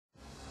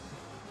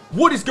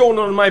What is going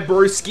on, my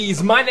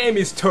broskiis? My name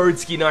is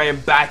Toadski and I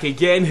am back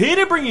again, here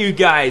to bring you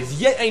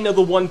guys yet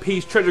another One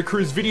Piece Treasure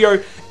Cruise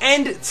video.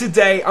 And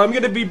today I'm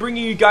going to be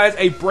bringing you guys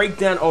a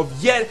breakdown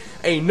of yet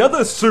another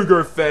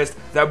Sugo-Fest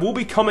that will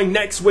be coming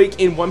next week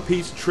in One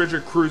Piece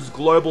Treasure Cruise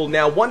Global.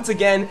 Now, once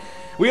again,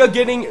 we are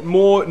getting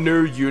more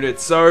new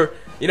units, so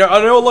I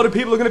know a lot of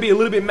people are going to be a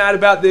little bit mad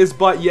about this,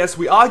 but yes,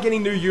 we are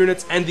getting new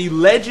units, and the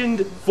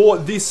legend for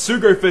this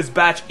Sugo-Fest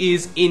batch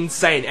is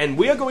insane, and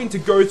we are going to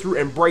go through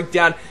and break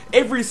down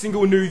every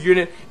single new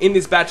unit in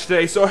this batch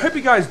today. So I hope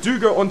you guys do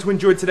go on to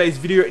enjoy today's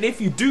video, and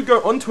if you do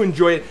go on to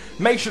enjoy it,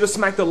 make sure to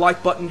smack the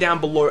like button down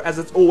below, as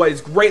it's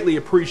always greatly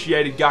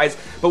appreciated, guys.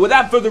 But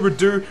without further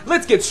ado,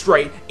 let's get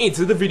straight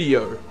into the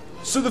video.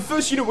 So the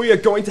first unit we are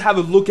going to have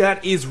a look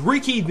at is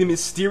Ricky the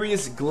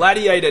Mysterious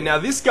Gladiator. Now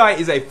this guy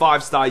is a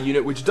 5-star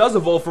unit which does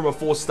evolve from a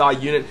 4-star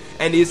unit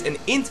and is an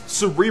int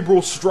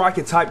cerebral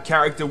striker type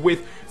character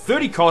with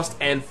 30 cost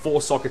and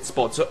 4 socket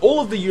spots. So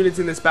all of the units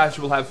in this batch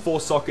will have 4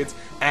 sockets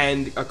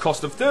and a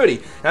cost of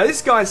 30. Now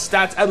this guy's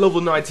stats at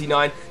level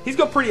 99, he's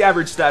got pretty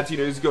average stats,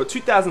 he's got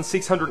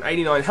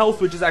 2,689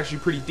 health, which is actually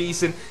pretty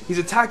decent. His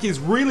attack is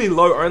really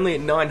low, only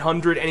at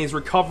 900, and his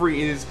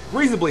recovery is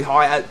reasonably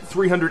high at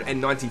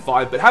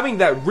 395, but having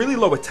that really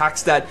low attack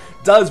stat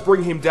does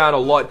bring him down a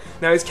lot.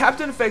 Now his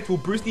captain effect will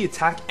boost the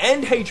attack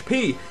and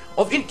HP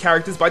of int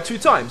characters by 2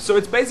 times, so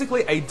it's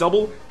basically a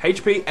double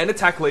HP and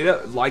attack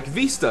leader like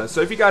Vista.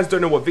 So if you guys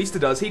don't know what Vista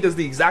does, he does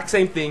the exact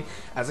same thing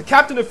as a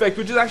captain effect,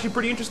 which is actually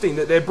pretty interesting,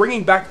 that they're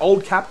bringing back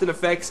old captain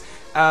effects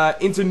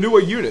into newer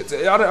units.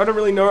 I don't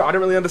really know, I don't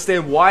really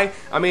understand why.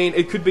 I mean,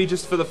 it could be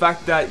just for the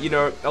fact that,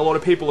 a lot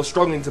of people are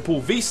struggling to pull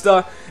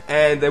Vista,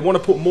 and they want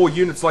to put more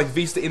units like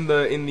Vista in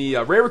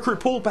the rare recruit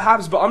pool,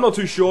 perhaps, but I'm not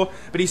too sure.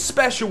 But he's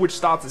special, which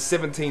starts at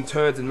 17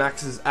 turns and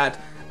maxes at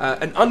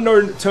an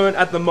unknown turn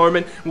at the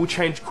moment, will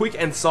change quick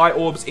and psi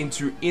orbs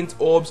into int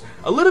orbs.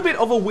 A little bit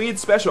of a weird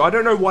special. I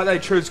don't know why they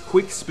chose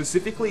quick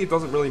specifically, it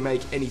doesn't really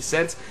make any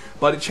sense,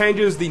 but it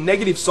changes the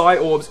negative psi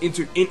orbs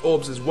into int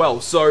orbs as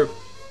well. So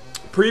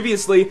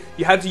previously,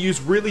 you had to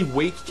use really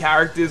weak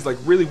characters, like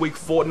really weak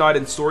Fortnite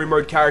and story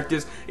mode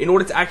characters, in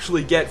order to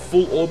actually get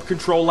full orb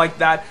control like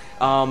that.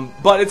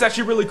 But it's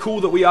actually really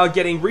cool that we are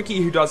getting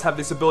Ricky, who does have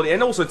this ability,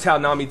 and also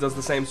Taonami does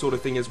the same sort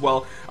of thing as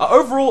well.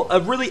 Overall, a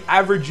really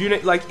average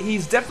unit. Like,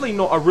 he's definitely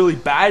not a really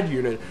bad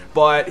unit,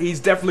 but he's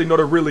definitely not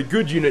a really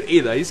good unit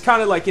either. He's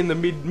kind of like in the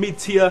mid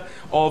tier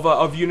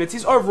of units.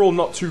 He's overall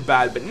not too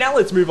bad. But now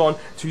let's move on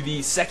to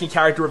the second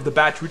character of the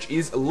batch, which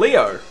is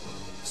Leo.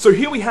 So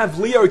here we have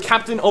Leo,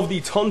 captain of the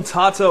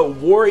Tontata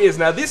Warriors.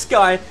 Now this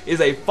guy is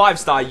a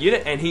 5-star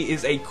unit, and he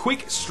is a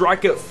quick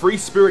striker free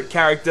spirit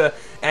character,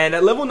 and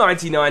at level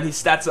 99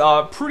 his stats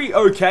are pretty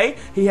okay.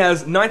 He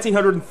has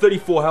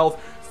 1934 health,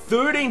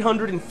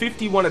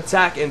 1351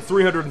 attack, and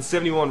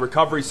 371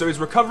 recovery, so his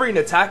recovery and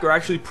attack are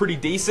actually pretty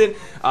decent.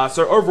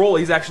 So overall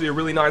he's actually a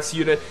really nice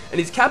unit, and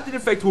his captain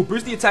effect will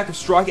boost the attack of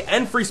striker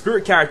and free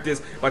spirit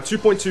characters by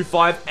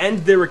 2.25 and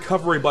their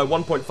recovery by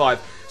 1.5.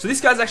 So this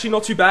guy's actually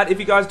not too bad. If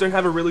you guys don't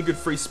have a really good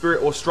free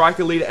spirit or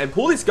striker leader and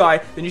pull this guy,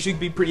 then you should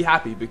be pretty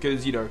happy,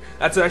 because,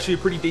 that's actually a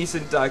pretty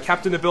decent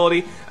captain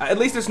ability. At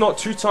least it's not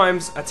 2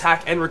 times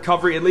attack and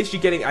recovery. At least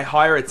you're getting a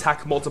higher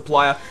attack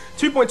multiplier.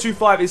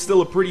 2.25 is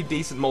still a pretty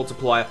decent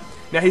multiplier.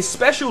 Now his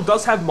special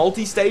does have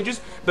multi-stages,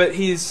 but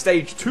his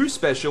stage 2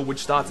 special, which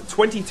starts at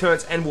 20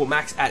 turns and will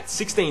max at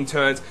 16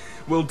 turns,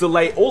 will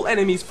delay all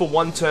enemies for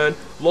 1 turn,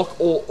 lock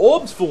all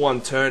orbs for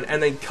 1 turn,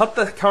 and then cut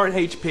the current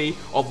HP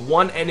of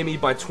 1 enemy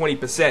by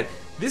 20%.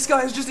 This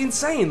guy is just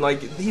insane.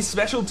 Like, he's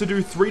special to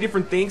do 3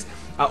 different things.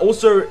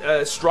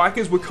 Also,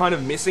 strikers were kind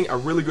of missing a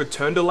really good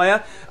turn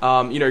delayer,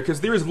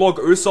 because there is Log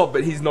Usopp,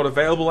 but he's not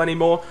available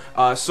anymore.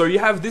 So you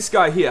have this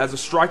guy here as a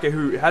striker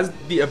who has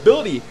the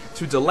ability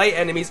to delay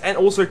enemies and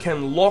also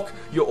can lock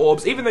your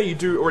orbs, even though you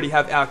do already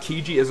have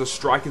Aokiji as a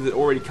striker that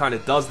already kind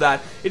of does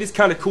that. It is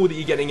kind of cool that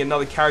you're getting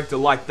another character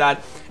like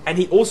that. And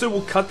he also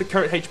will cut the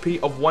current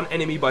HP of 1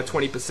 enemy by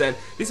 20%.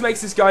 This makes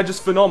this guy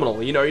just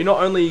phenomenal. You're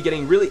not only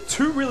getting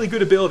 2 really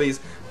good abilities,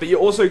 but you're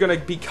also going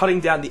to be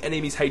cutting down the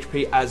enemy's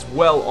HP as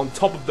well on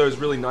top of those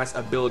really nice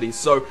abilities.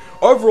 So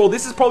overall,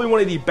 this is probably one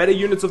of the better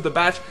units of the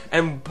batch,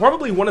 and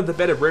probably one of the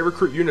better rare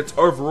recruit units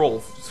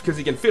overall, because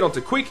he can fit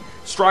onto quick,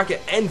 striker,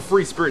 and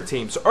free spirit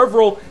teams. So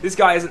overall, this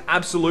guy is an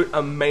absolute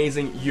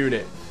amazing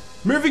unit.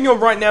 Moving on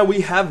right now,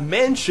 we have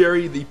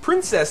Mancherry, the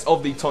princess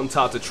of the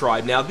Tontata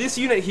tribe. Now this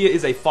unit here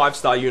is a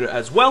 5-star unit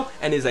as well,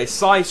 and is a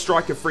Psi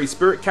striker free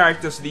spirit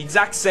character, so the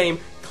exact same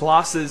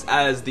classes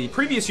as the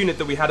previous unit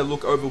that we had a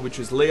look over, which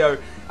was Leo,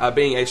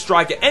 being a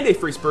striker and a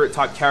free spirit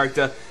type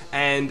character.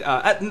 And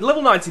at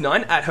level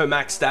 99, at her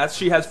max stats,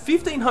 she has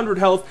 1500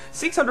 health,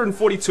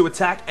 642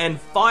 attack,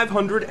 and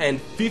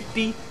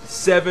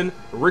 557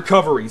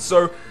 recovery.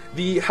 So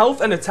the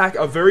health and attack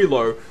are very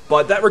low,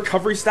 but that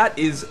recovery stat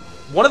is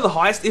one of the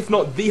highest, if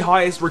not the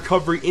highest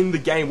recovery in the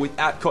game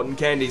without cotton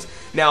candies.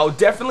 Now,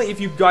 definitely if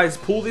you guys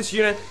pull this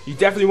unit, you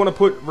definitely want to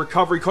put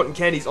recovery cotton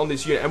candies on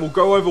this unit, and we'll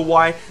go over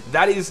why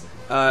that is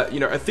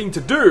a thing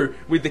to do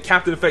with the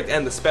Captain Effect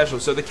and the special.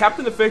 So the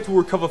Captain Effect will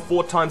recover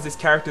 4 times this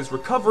character's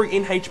recovery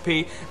in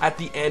HP at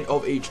the end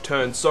of each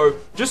turn. So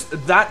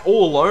just that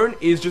all alone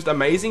is just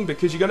amazing,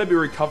 because you're going to be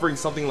recovering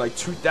something like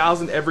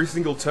 2,000 every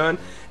single turn.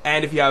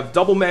 And if you have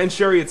double man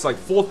sherry, it's like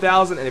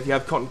 4,000, and if you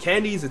have cotton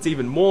candies, it's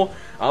even more.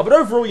 But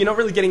overall, you're not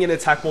really getting an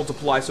attack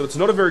multiply, so it's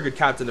not a very good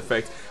Captain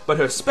Effect. But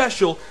her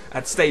special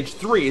at stage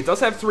 3, it does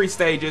have 3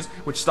 stages,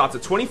 which starts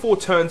at 24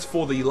 turns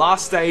for the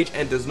last stage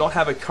and does not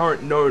have a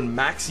current known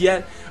max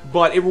yet.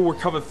 But it will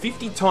recover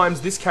 50 times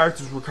this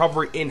character's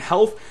recovery in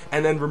health,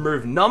 and then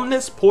remove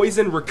numbness,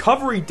 poison,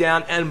 recovery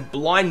down, and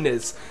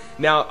blindness.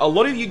 Now, a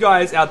lot of you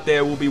guys out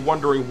there will be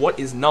wondering, what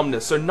is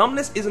numbness? So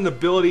numbness is an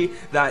ability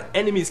that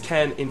enemies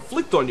can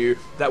inflict on you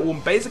that will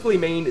basically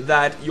mean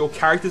that your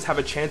characters have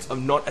a chance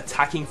of not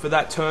attacking for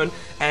that turn,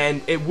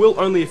 and it will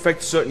only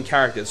affect certain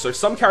characters. So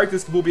some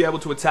characters will be able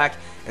to attack,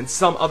 and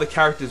some other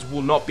characters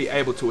will not be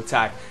able to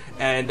attack.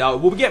 And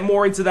we'll get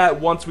more into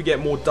that once we get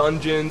more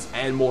dungeons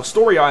and more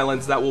story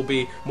islands. That will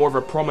be more of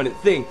a prominent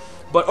thing.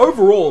 But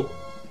overall,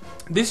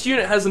 this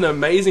unit has an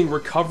amazing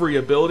recovery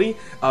ability.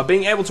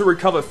 Being able to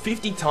recover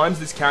 50 times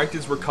this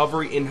character's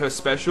recovery in her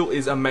special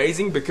is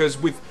amazing, because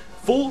with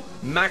full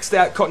maxed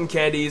out cotton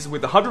candies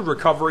with 100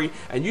 recovery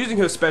and using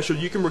her special,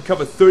 you can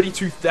recover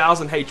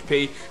 32,000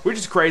 HP, which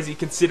is crazy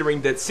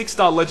considering that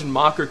 6-star legend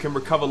Marco can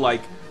recover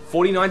like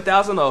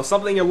 49,000 or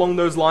something along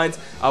those lines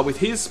with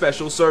his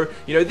special. So,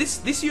 you know,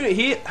 this unit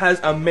here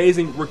has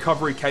amazing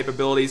recovery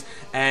capabilities,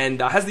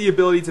 and has the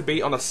ability to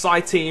be on a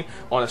side team,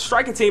 on a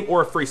striker team,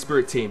 or a free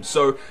spirit team.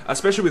 So,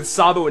 especially with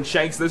Sabo and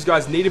Shanks, those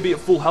guys need to be at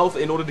full health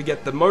in order to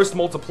get the most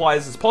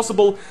multipliers as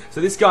possible.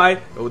 So this guy,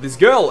 or this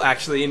girl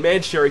actually, in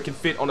Man Sherry can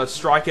fit on a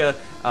striker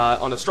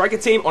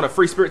team, on a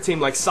free spirit team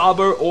like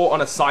Sabo, or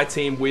on a side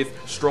team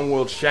with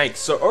Strong-Willed Shanks.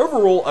 So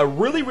overall, a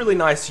really, really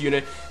nice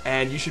unit,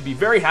 and you should be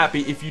very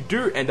happy if you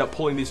do end up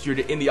pulling this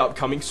unit in the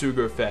upcoming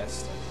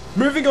Sugo-Fest.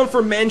 Moving on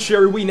from Man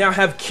Sherry, we now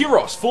have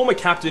Kiros, former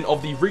captain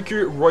of the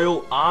Riku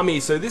Royal Army.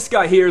 So this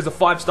guy here is a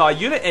 5-star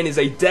unit and is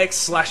a dex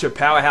slasher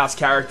powerhouse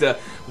character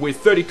with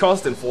 30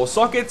 cost and 4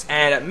 sockets,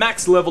 and at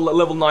max level at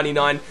level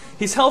 99,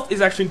 his health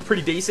is actually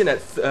pretty decent at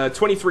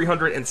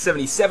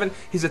 2,377.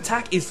 His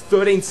attack is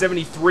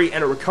 1,373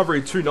 and a recovery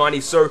of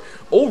 290. So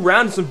all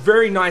round, some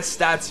very nice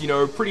stats, you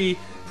know, pretty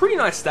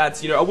nice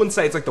stats. You know, I wouldn't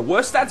say it's like the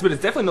worst stats, but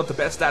it's definitely not the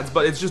best stats,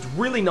 but it's just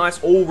really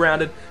nice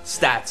all-rounded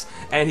stats.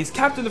 And his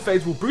Captain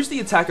Effect will boost the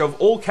attack of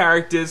all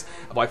characters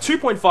by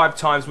 2.5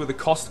 times with a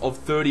cost of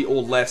 30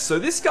 or less. So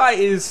this guy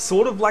is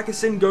sort of like a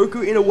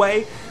Sengoku in a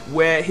way,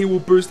 where he will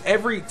boost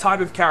every type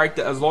of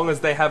character as long as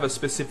they have a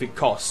specific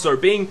cost. So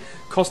being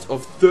cost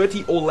of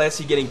 30 or less,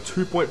 you're getting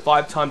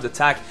 2.5 times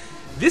attack.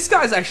 This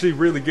guy's actually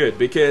really good,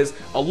 because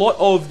a lot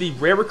of the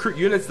rare recruit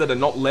units that are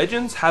not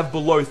legends have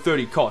below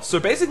 30 cost.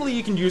 So basically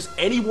you can use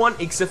anyone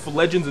except for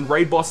legends and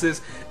raid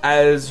bosses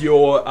as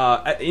your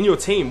in your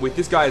team with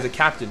this guy as a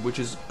captain, which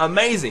is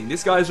amazing.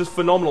 This guy is just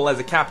phenomenal as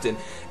a captain.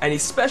 And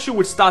his special,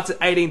 which starts at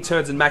 18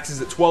 turns and maxes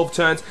at 12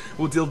 turns,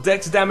 will deal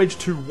dex damage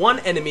to one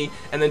enemy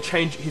and then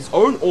change his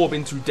own orb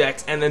into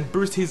dex and then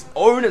boost his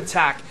own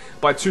attack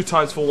by 2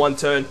 times for 1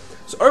 turn.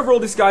 So overall,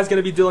 this guy's going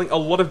to be dealing a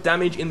lot of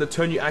damage in the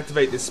turn you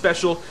activate this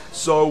special.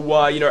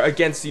 So, you know,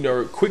 against, you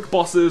know, quick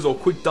bosses or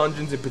quick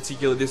dungeons in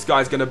particular, this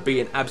guy's going to be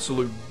an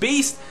absolute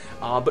beast.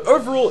 But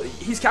overall,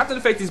 his Captain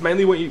Effect is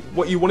mainly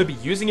what you want to be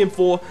using him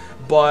for.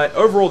 But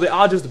overall, there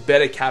are just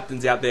better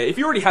captains out there. If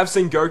you already have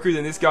Sengoku,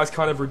 then this guy's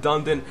kind of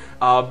redundant.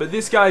 But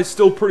this guy is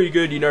still pretty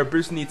good, you know,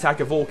 boosting the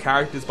attack of all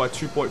characters by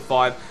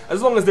 2.5.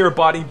 As long as they're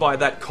abiding by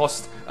that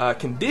cost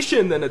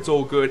condition, then it's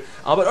all good.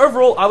 But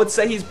overall, I would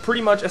say he's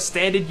pretty much a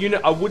standard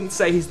unit. I wouldn't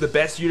say he's the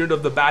best unit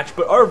of the batch,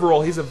 but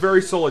overall, he's a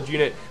very solid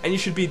unit, and you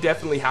should be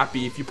definitely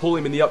happy if you pull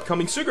him in the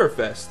upcoming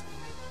Sugo-Fest.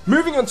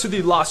 Moving on to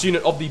the last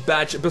unit of the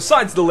batch,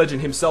 besides the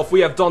legend himself, we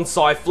have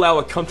Donsai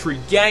Flower Country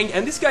Gang,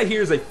 and this guy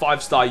here is a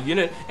 5-star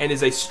unit and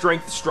is a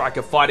strength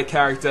striker fighter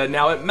character.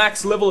 Now at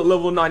max level at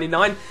level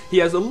 99, he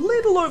has a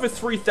little over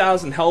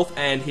 3,000 health,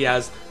 and he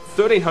has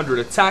 1,300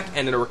 attack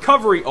and a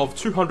recovery of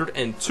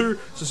 202,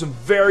 so some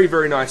very,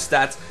 very nice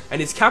stats.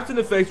 And his Captain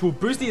Effect will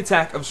boost the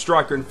attack of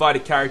striker and fighter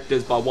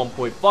characters by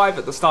 1.5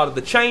 at the start of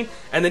the chain,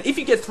 and then if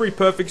you get 3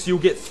 perfects, you'll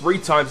get 3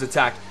 times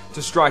attack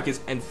to strikers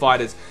and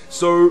fighters.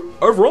 So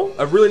overall,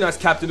 a really nice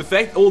Captain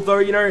Effect, although,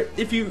 you know,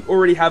 if you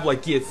already have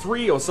like Gear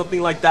 3 or something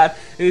like that,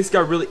 and this guy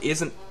really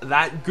isn't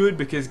that good,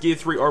 because Gear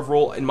 3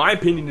 overall, in my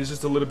opinion, is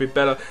just a little bit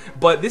better.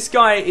 But this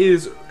guy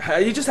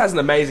he just has an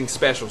amazing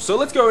special. So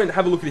let's go and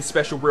have a look at his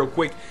special real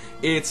quick.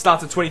 It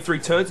starts at 23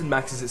 turns and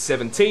maxes at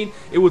 17.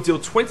 It will deal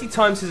 20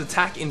 times his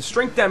attack in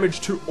strength damage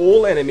to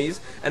all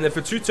enemies, and then for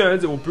 2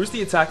 turns it will boost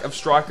the attack of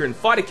striker and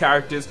fighter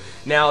characters.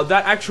 Now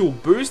that actual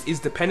boost is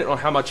dependent on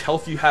how much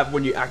health you have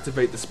when you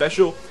activate the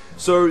special.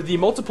 So the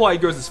multiplier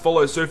goes as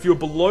follows. So if you're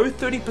below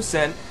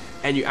 30%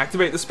 and you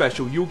activate the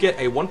special, you'll get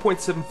a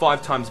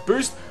 1.75 times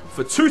boost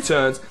for 2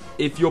 turns,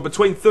 If you're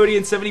between 30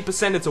 and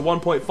 70%, it's a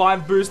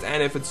 1.5 boost,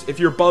 and if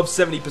you're above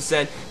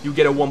 70%, you'll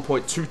get a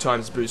 1.2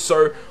 times boost.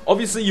 So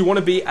obviously you want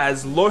to be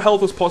as low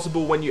health as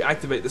possible when you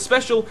activate the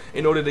special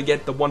in order to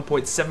get the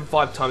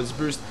 1.75 times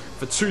boost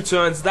for 2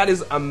 turns. That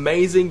is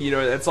amazing. You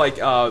know, it's like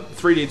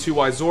 3D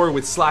 2Y Zora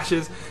with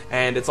slashes,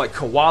 and it's like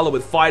Koala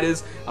with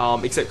fighters,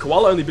 except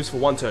Koala only boosts for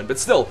 1 turn, but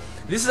still,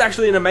 this is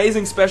actually an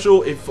amazing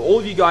special. If for all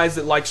of you guys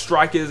that like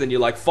strikers and you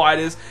like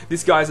fighters,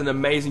 this guy's an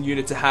amazing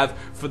unit to have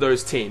for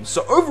those teams.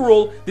 So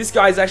overall, this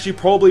guy is actually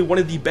probably one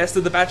of the best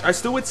of the batch. I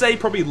still would say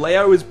probably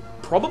Leo is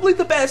probably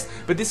the best,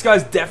 but this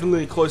guy's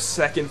definitely a close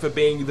second for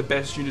being the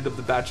best unit of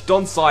the batch.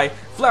 Donsai,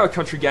 Flower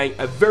Country Gang,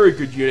 a very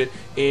good unit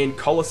in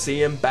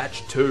Colosseum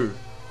Batch 2.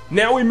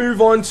 Now we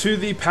move on to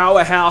the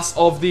powerhouse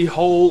of the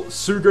whole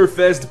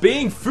Sugo-Fest,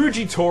 being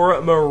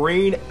Fujitora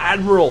Marine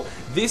Admiral.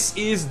 This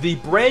is the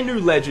brand new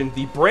legend,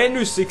 the brand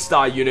new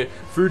 6-star unit,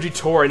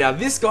 Fujitora. Now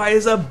this guy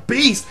is a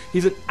beast.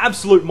 He's an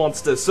absolute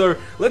monster. So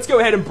let's go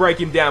ahead and break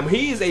him down.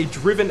 He is a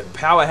driven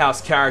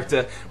powerhouse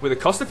character with a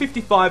cost of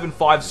 55 and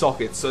 5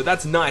 sockets. So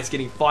that's nice,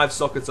 getting 5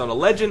 sockets on a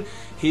legend.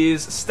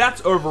 His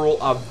stats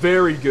overall are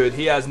very good.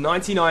 He has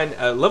 99,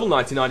 level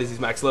 99 is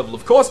his max level,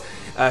 of course.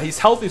 His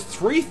health is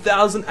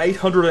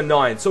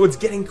 3,809, so it's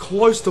getting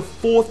close to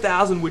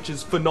 4,000, which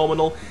is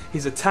phenomenal.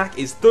 His attack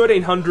is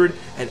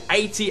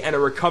 1,380 and a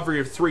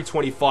recovery of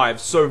 325,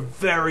 so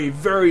very,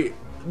 very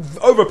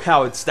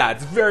overpowered stats.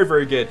 Very,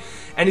 very good.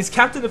 And his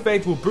captain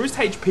effect will boost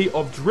HP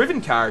of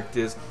driven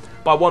characters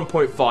by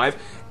 1.5,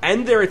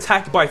 and their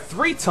attack by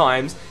 3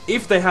 times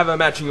if they have a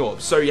matching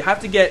orb. So you have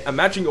to get a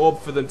matching orb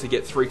for them to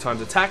get 3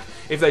 times attack.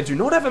 If they do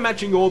not have a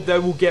matching orb, they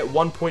will get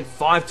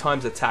 1.5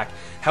 times attack.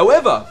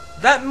 However,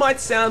 that might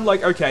sound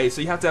like, okay,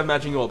 so you have to have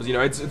matching orbs, you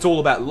know, it's all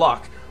about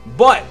luck.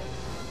 But,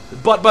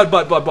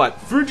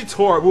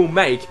 Fujitora will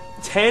make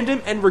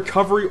tandem and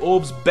recovery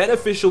orbs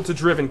beneficial to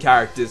driven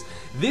characters.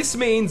 This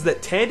means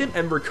that tandem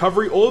and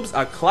recovery orbs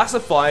are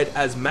classified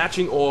as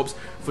matching orbs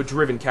for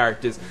driven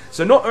characters.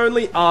 So not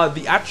only are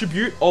the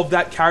attribute of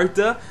that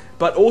character,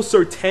 but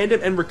also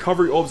tandem and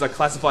recovery orbs are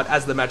classified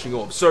as the matching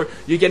orbs. So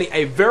you're getting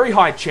a very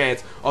high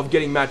chance of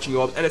getting matching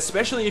orbs, and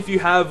especially if you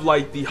have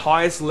like the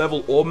highest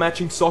level orb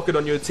matching socket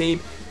on your team,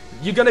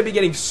 you're going to be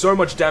getting so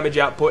much damage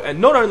output. And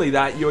not only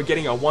that, you're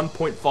getting a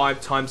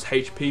 1.5 times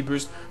HP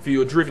boost for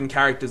your driven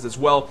characters as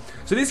well.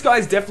 So this guy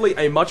is definitely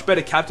a much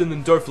better captain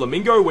than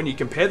Doflamingo when you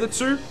compare the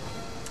two.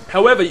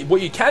 However,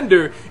 what you can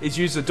do is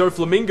use a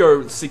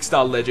Doflamingo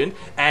 6-star legend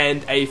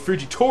and a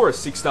Fujitora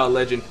 6-star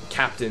legend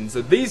captain.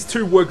 So these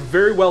two work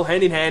very well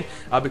hand in hand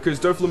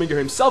because Doflamingo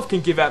himself can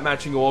give out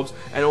matching orbs,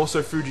 and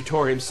also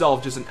Fujitora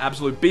himself, just an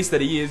absolute beast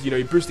that he is. You know,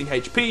 you're boosting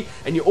HP,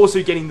 and you're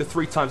also getting the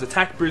 3 times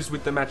attack boost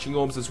with the matching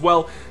orbs as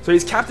well. So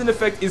his captain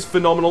effect is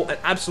phenomenal, an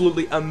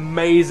absolutely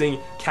amazing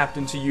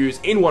captain to use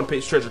in One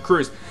Piece Treasure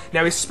Cruise.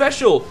 Now his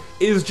special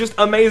is just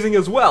amazing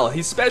as well.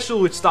 His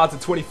special, which starts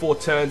at 24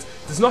 turns,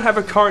 does not have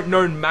a current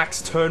known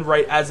max turn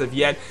rate as of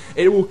yet.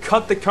 It will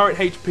cut the current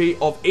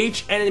HP of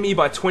each enemy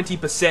by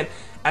 20%.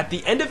 At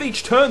the end of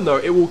each turn though,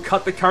 it will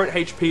cut the current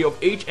HP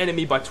of each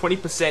enemy by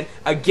 20%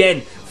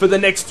 again for the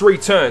next 3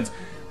 turns.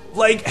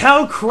 Like,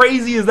 how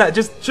crazy is that?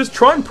 Just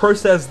try and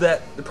process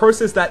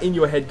that in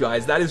your head,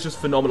 guys. That is just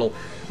phenomenal.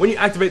 When you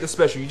activate the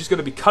special, you're just going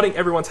to be cutting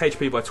everyone's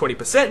HP by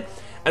 20%,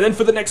 and then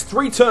for the next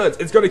 3 turns,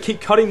 it's going to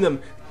keep cutting their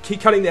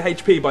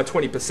HP by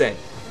 20%.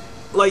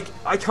 Like,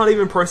 I can't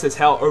even process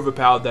how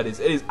overpowered that is.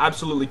 It is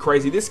absolutely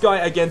crazy. This guy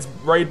against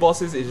raid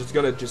bosses is just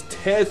going to just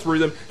tear through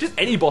them. Just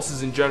any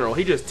bosses in general.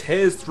 He just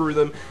tears through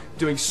them,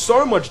 doing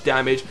so much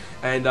damage.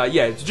 And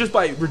yeah, it's just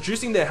by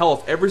reducing their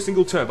health every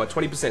single turn by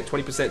 20%,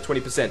 20%,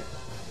 20%.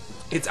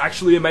 It's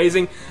actually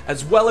amazing,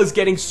 as well as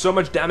getting so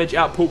much damage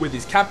output with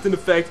his captain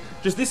effect.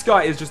 Just this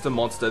guy is just a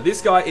monster.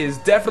 This guy is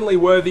definitely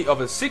worthy of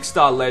a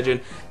 6-star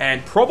legend,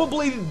 and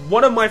probably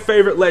one of my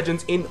favorite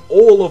legends in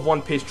all of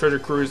One Piece Treasure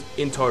Cruise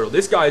in total.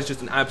 This guy is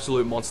just an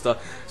absolute monster,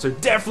 so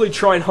definitely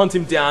try and hunt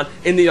him down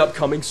in the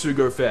upcoming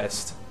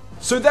Sugo-Fest.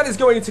 So that is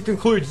going to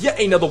conclude yet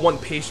another One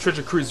Piece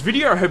Treasure Cruise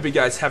video. I hope you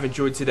guys have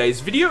enjoyed today's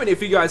video, and if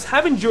you guys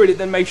have enjoyed it,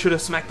 then make sure to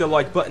smack the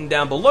like button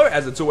down below,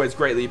 as it's always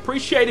greatly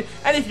appreciated.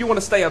 And if you want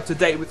to stay up to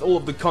date with all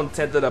of the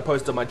content that I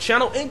post on my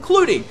channel,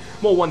 including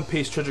more One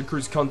Piece Treasure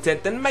Cruise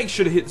content, then make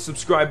sure to hit the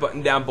subscribe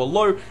button down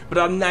below. But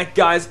other than that,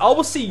 guys, I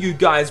will see you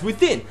guys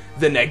within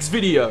the next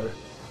video.